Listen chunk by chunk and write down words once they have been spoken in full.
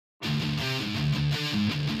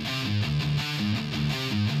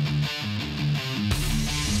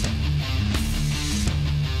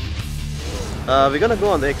We're gonna go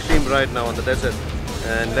on the extreme ride now on the desert,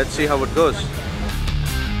 and let's see how it goes.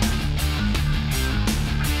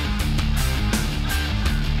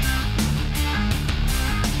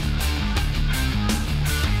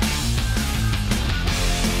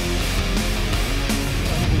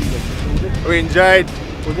 We enjoyed.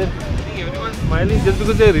 I think everyone's smiling just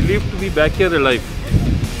because they're relieved to be back here alive.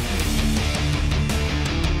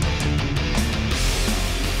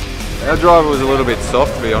 Our driver was a little bit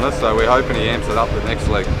soft, to be honest, so we're hoping he amps it up the next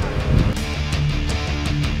leg.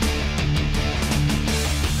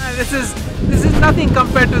 This is nothing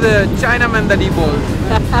compared to the Chinaman that he bowled.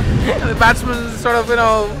 The batsman is sort of,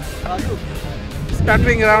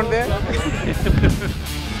 stuttering around there.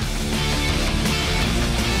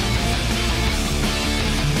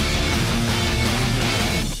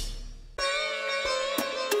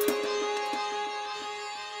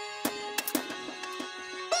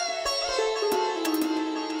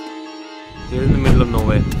 We're in the middle of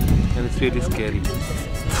nowhere and it's really scary.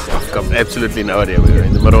 I've got absolutely no idea. We're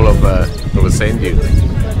in the middle of a sand dune,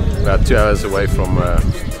 about 2 hours away from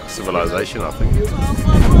civilization, I think.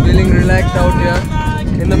 Feeling relaxed out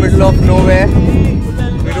here in the middle of nowhere.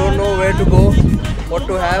 We don't know where to go, what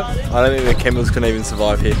to have. I don't think the camels can even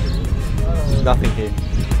survive here. There's nothing here.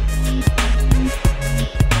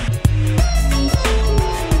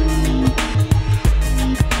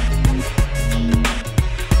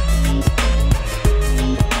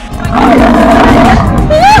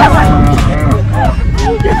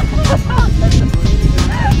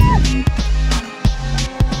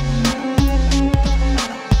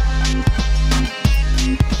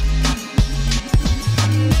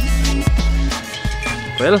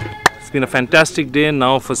 Well, it's been a fantastic day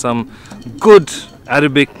now for some good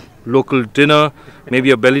Arabic local dinner,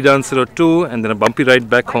 maybe a belly dancer or two, and then a bumpy ride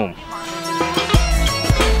back home.